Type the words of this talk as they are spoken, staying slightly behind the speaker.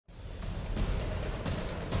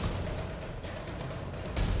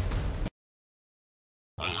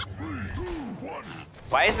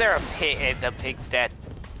Why is there a pig? The pig's dead.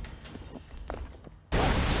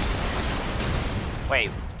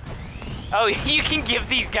 Wait. Oh, you can give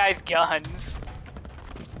these guys guns.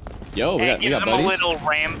 Yo, we got gives them buddies. a little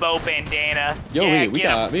Rambo bandana. Yo, yeah, we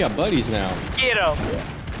got buddies now. Get them.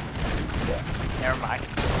 Never mind.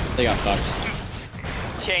 They got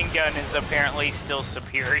fucked. Chain gun is apparently still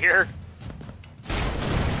superior.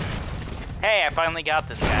 Hey, I finally got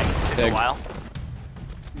this guy. Took a while.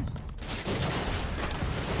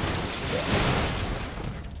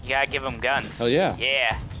 You gotta give him guns. Oh yeah.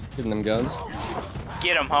 Yeah. Giving them guns.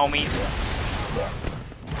 Get him, homies.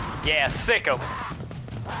 Yeah, sick 'em.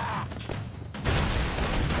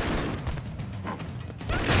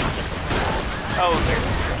 Oh,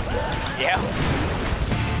 yeah.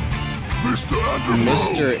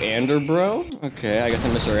 Mr. Anderbro? Okay, I guess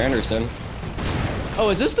I'm Mr. Anderson. Oh,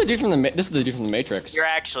 is this the dude from the this is the dude from the Matrix? You're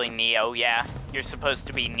actually Neo, yeah. You're supposed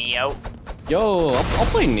to be Neo. Yo, I'll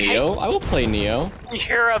play Neo. I will play Neo.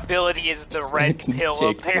 Your ability is the red pill,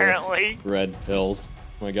 apparently. Red pills.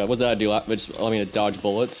 Oh my god, what's that do? Just allow me to dodge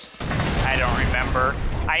bullets? I don't remember.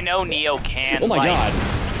 I know Neo can. Oh my like, god.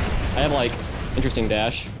 I have like interesting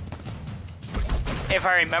dash. If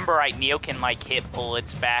I remember right, Neo can like hit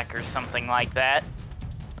bullets back or something like that.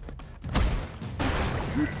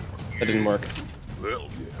 That didn't work.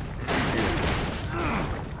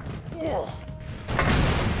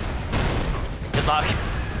 Good luck.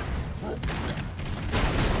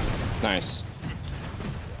 Nice.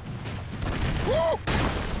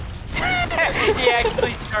 He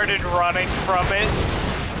actually started running from it.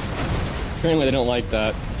 Apparently they don't like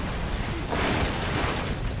that.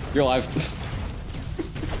 You're alive.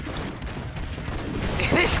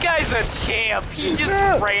 This guy's a champ. He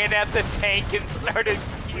just ran at the tank and started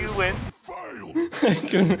queuing.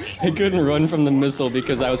 I couldn't run from the missile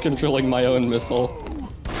because I was controlling my own missile.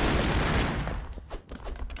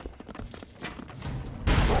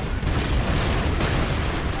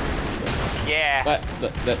 Yeah.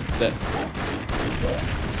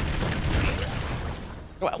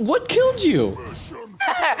 What killed you?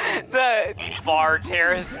 The bar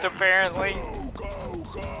terrorist, apparently.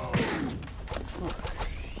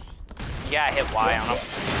 You gotta hit Y on him.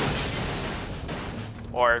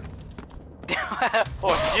 Or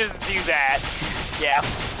just do that. Yeah.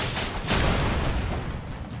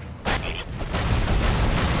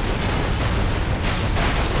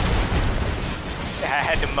 I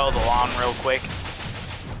had to mow the lawn real quick.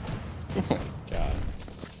 Oh my god.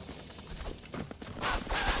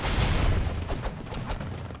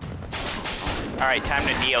 Alright, time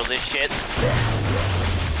to Neo this shit.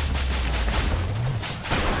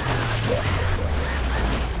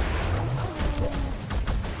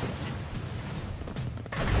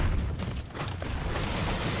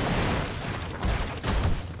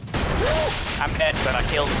 I'm dead, but I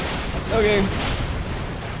killed him. Okay.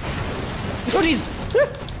 Oh jeez!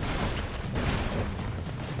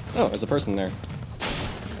 Oh, there's a person there.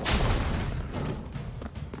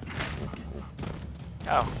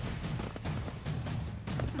 Oh.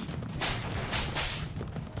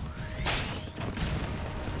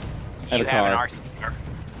 I have a car. An RC car.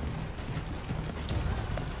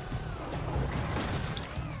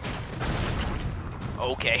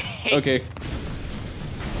 Okay. Okay.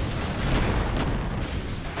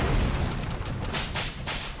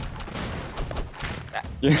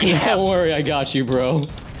 Yeah. Don't worry, I got you, bro.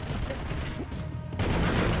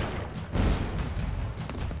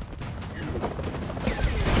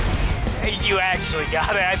 You actually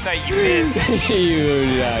got it. I thought you missed.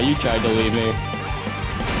 you tried to leave me.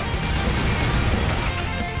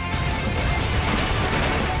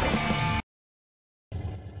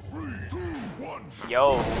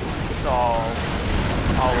 Yo, it's all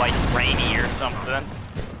like rainy or something.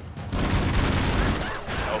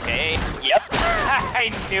 Okay. Yep. I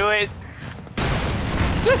knew it.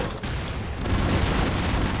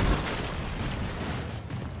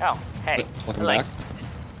 Oh, hey. Welcome back.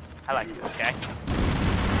 I like this guy.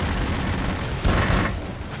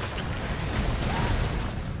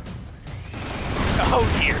 Oh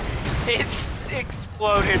dear. It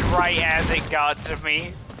exploded right as it got to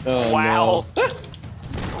me. Oh, wow. No.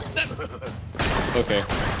 Okay.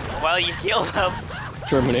 Well, you killed him.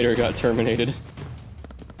 Terminator got terminated.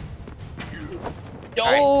 Yo!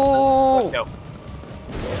 Right. No.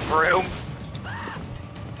 Broom.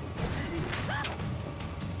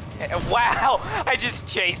 Wow! I just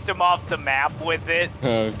chased him off the map with it.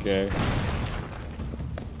 Okay.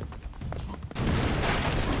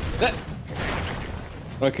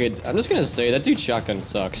 Okay, I'm just gonna say that dude's shotgun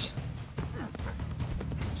sucks.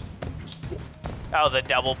 Oh, the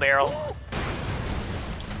double barrel.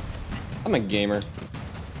 I'm a gamer.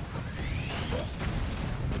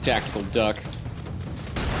 Tactical duck.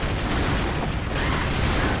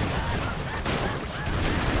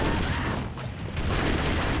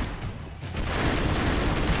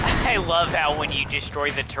 I love how when you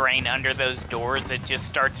destroy the terrain under those doors, it just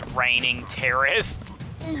starts raining terrorists.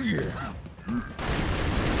 Oh yeah.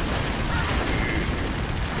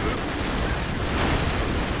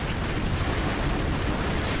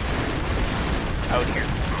 Oh dear.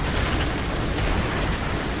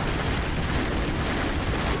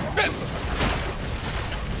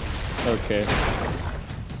 Okay.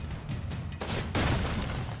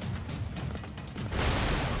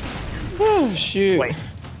 Oh shoot. Wait.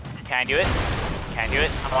 Can I do it? Can I do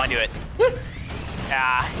it? I want to do it.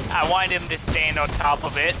 I wanted him to stand on top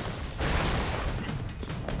of it.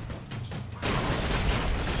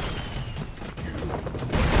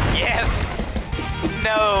 Yes!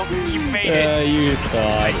 No, you made it. You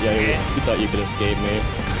thought, you thought you could escape me.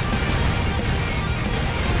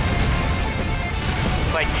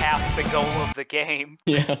 It's like half the goal of the game.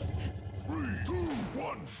 Yeah. 3, 2,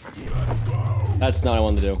 1, let's go. That's not what I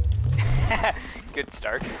wanted to do. Good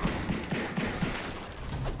start.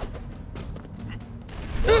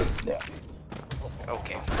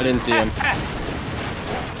 Okay. I didn't see him.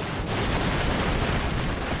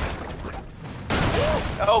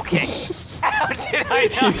 Okay. How did I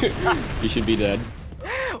not? You should be dead.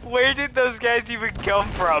 Where did those guys even come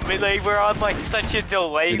from? They were on like such a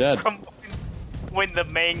delay from when the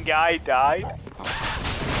main guy died.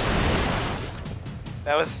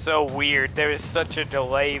 That was so weird. There was such a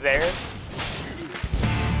delay there.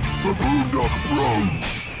 The Boondock Bros.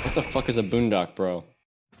 What the fuck is a boondock, bro?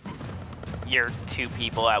 You're two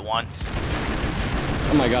people at once.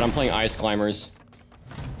 Oh my god, I'm playing Ice Climbers.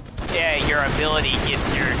 Yeah, your ability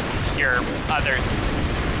gets your others.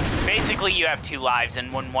 Basically, you have 2 lives,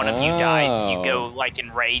 and when one of you dies, you go like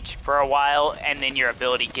enraged for a while, and then your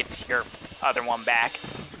ability gets your other one back.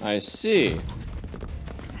 I see.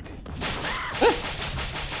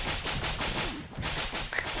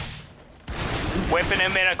 Whipping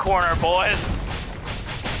him in a corner, boys.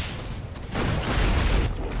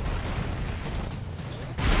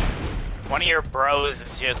 One of your bros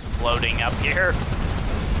is just floating up here.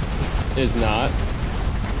 Is not.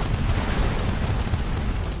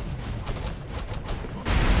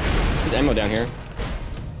 There's ammo down here.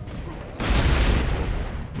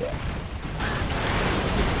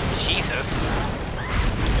 Jesus.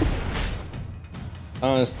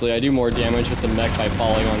 Honestly, I do more damage with the mech by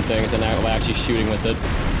falling on things than by actually shooting with it.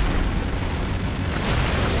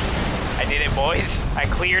 I did it, boys. I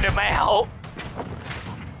cleared him out.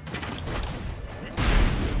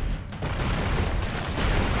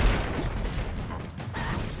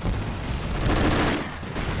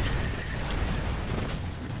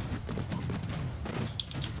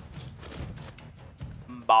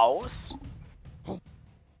 Boss?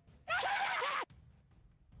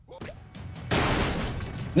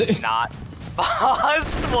 Not boss?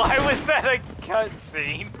 Why was that a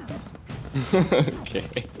cutscene?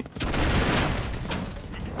 Okay.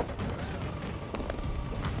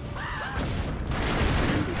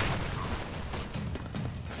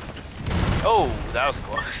 Oh, that was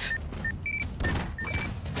close.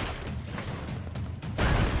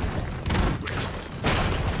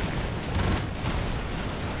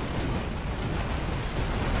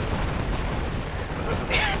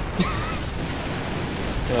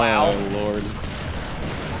 Wow. Oh, Lord.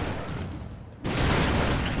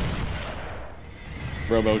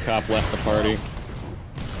 RoboCop left the party.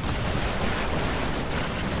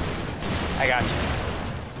 I got you.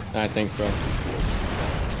 Alright, thanks, bro.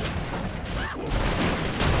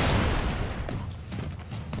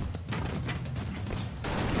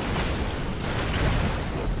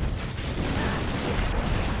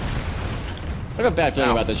 I have a bad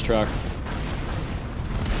feeling about this truck.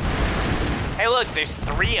 Hey look, there's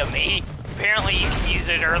 3 of me. Apparently you can use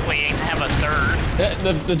it early and have a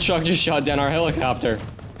 3rd. The truck just shot down our helicopter.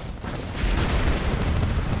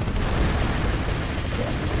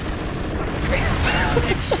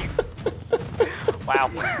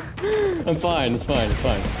 Wow. I'm fine, it's fine, it's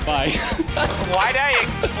fine. Bye. Why'd I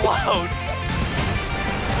explode?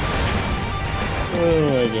 Oh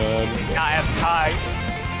my god. I have time.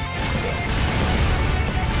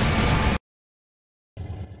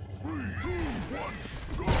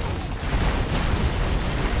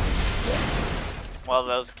 Well,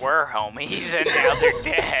 those were homies, and now they're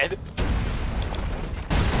dead.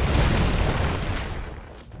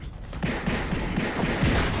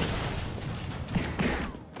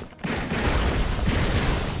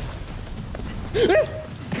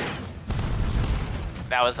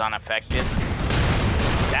 That was unaffected.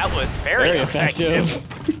 That was very effective.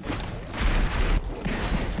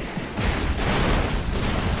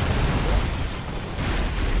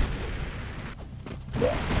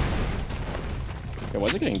 Okay, why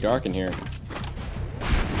is it getting dark in here?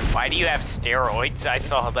 Why do you have steroids? I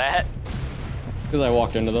saw that. Because I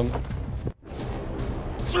walked into them.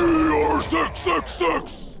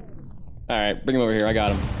 CR666! Alright, bring him over here. I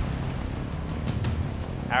got him.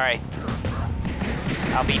 Alright.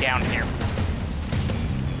 I'll be down here.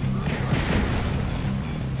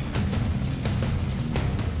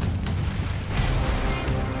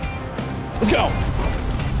 Let's go!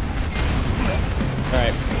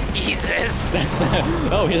 Alright. Jesus.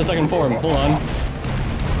 Oh, he has a second form. Hold on.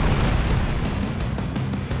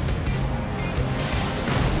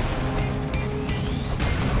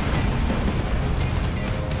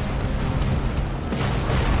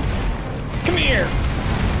 Come here!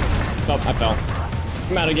 Oh, I fell.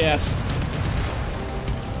 I'm out of gas.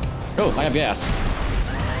 Oh, I have gas.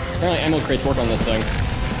 Apparently ammo crates work on this thing.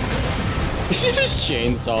 She just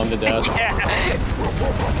chainsaw him to death. Yeah.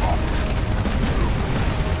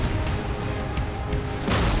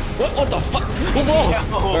 What the fuck? Whoa!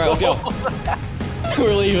 Alright, let's go.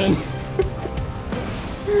 We're leaving.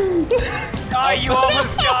 Oh, you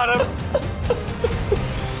almost got him.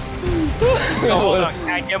 Hold on, can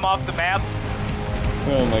I get him off the map?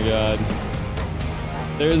 Oh my god.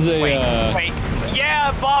 There's a Wait.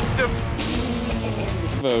 Yeah, I bopped him.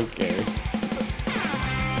 Okay.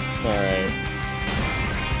 Alright.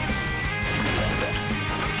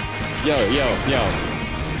 Yo.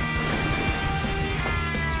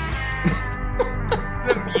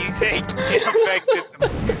 The music. It affected the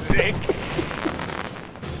music.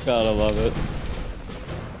 Gotta love it.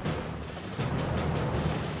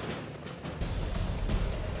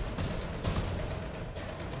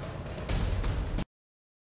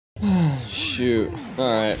 Shoot.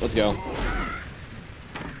 Alright, let's go.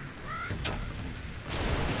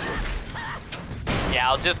 Yeah,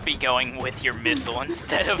 I'll just be going with your missile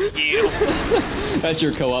instead of you. That's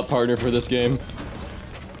your co-op partner for this game.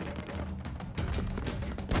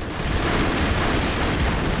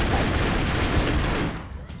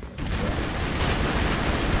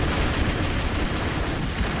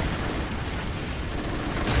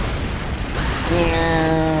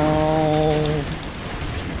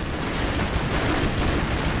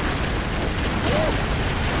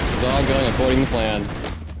 This is all going according to plan.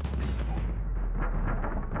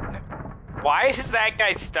 Why is that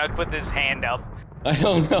guy stuck with his hand up? I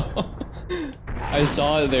don't know. I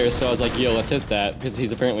saw it there, so I was like, yo, let's hit that, because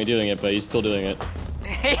he's apparently doing it, but he's still doing it.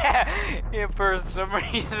 yeah, for some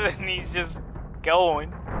reason he's just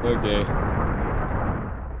going. Okay.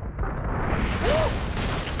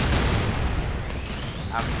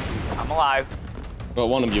 I'm alive. Well,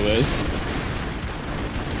 one of you is.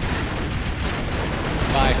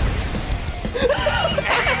 Bye.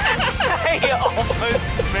 I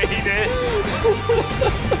almost made it.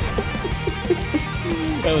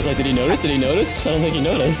 I was like, did he notice? Did he notice? I don't think he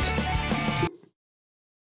noticed.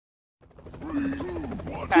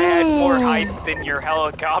 I had more height than your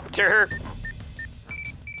helicopter.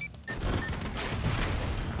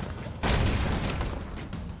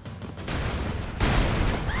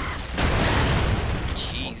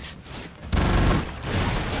 Jeez.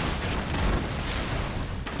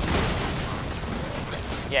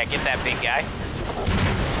 Yeah, get that big guy.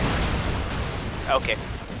 Okay.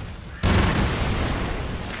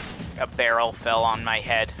 A barrel fell on my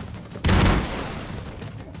head.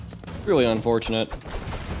 Really unfortunate.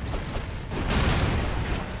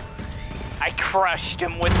 I crushed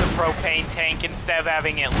him with the propane tank instead of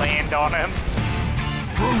having it land on him.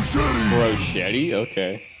 Brochetti?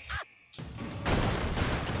 Okay.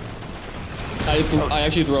 I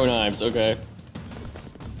actually throw knives, okay.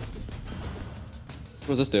 What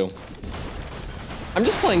does this do? I'm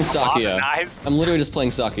just playing Sakia. I'm literally just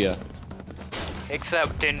playing Sakia.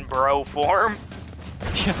 Except in bro form.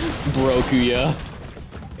 Brokuya.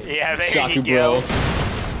 Yeah, there Saku you go. bro.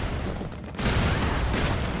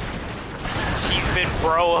 She's been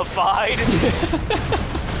broified.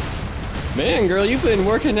 Man, girl, you've been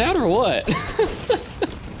working out or what? I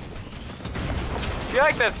feel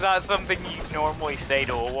like that's not something you normally say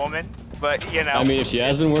to a woman, but you know. I mean, if she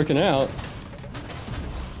has been working out.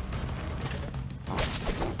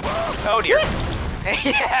 Oh dear.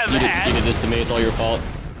 Yeah, that. You did this to me, it's all your fault.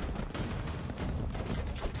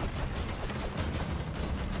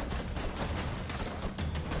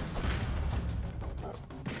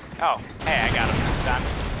 Oh, hey, I got him this time.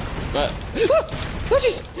 Oh,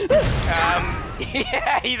 jeez!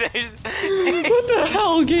 Yeah, there's... What the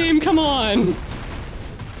hell, game? Come on!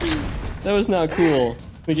 That was not cool.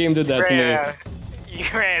 The game did that to me. You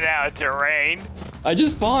ran out of terrain. I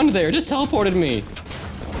just spawned there. Just teleported me.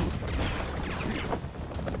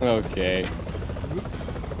 Okay.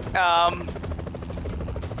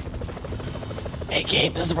 Hey,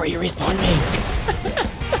 Gabe, this is where you respawn me.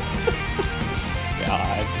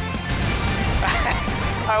 God.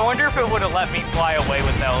 I wonder if it would have let me fly away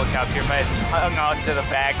with the helicopter if I hung onto the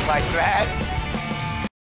back like that.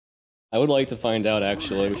 I would like to find out,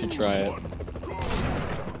 actually. We should try it.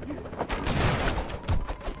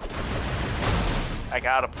 I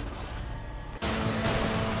got him.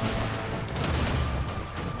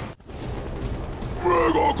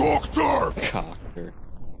 Megacockter! Cocker.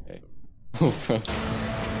 Okay.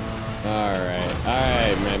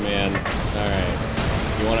 Alright, my man. Alright.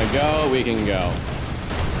 You wanna go? We can go.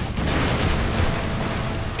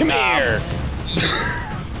 Come here!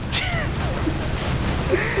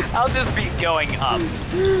 I'll just be going up.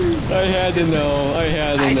 I had to know. I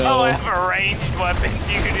had to know. I don't have a ranged weapon,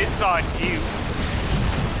 dude. It's on you.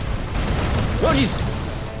 Oh, jeez!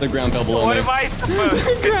 The ground fell below What me. am I supposed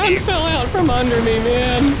to The ground do? fell out from under me,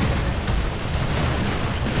 man.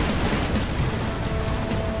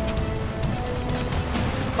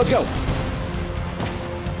 Let's go.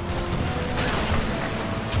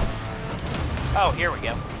 Oh, here we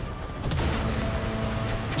go.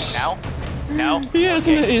 No? No? He has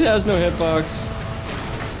no hitbox.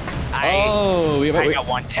 I wait. got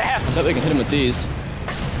one tap. I thought we could hit him with these.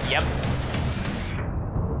 Yep.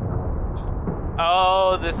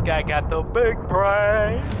 Oh, this guy got the big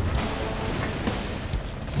brain.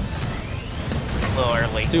 A little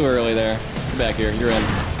early. Too early there. Get back here. You're in.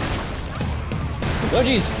 Oh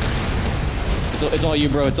jeez. It's all you,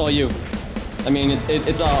 bro. It's all you. I mean,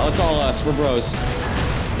 it's all us. We're bros.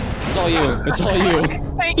 It's all you. It's all you.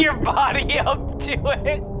 Hang your body up to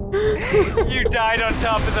it. You died on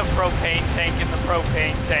top of the propane tank, and the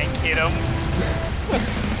propane tank hit him.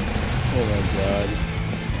 Oh my god.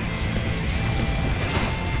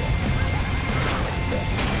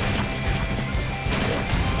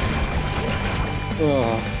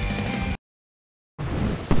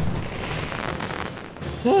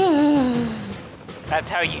 That's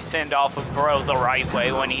how you send off a bro the right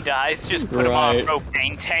way when he dies. Just put him on a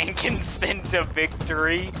propane tank and send to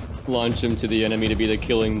victory. Launch him to the enemy to be the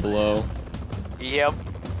killing blow. Yep.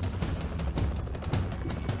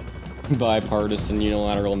 Bipartisan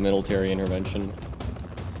unilateral military intervention.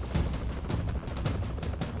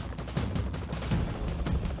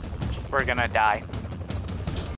 We're gonna die.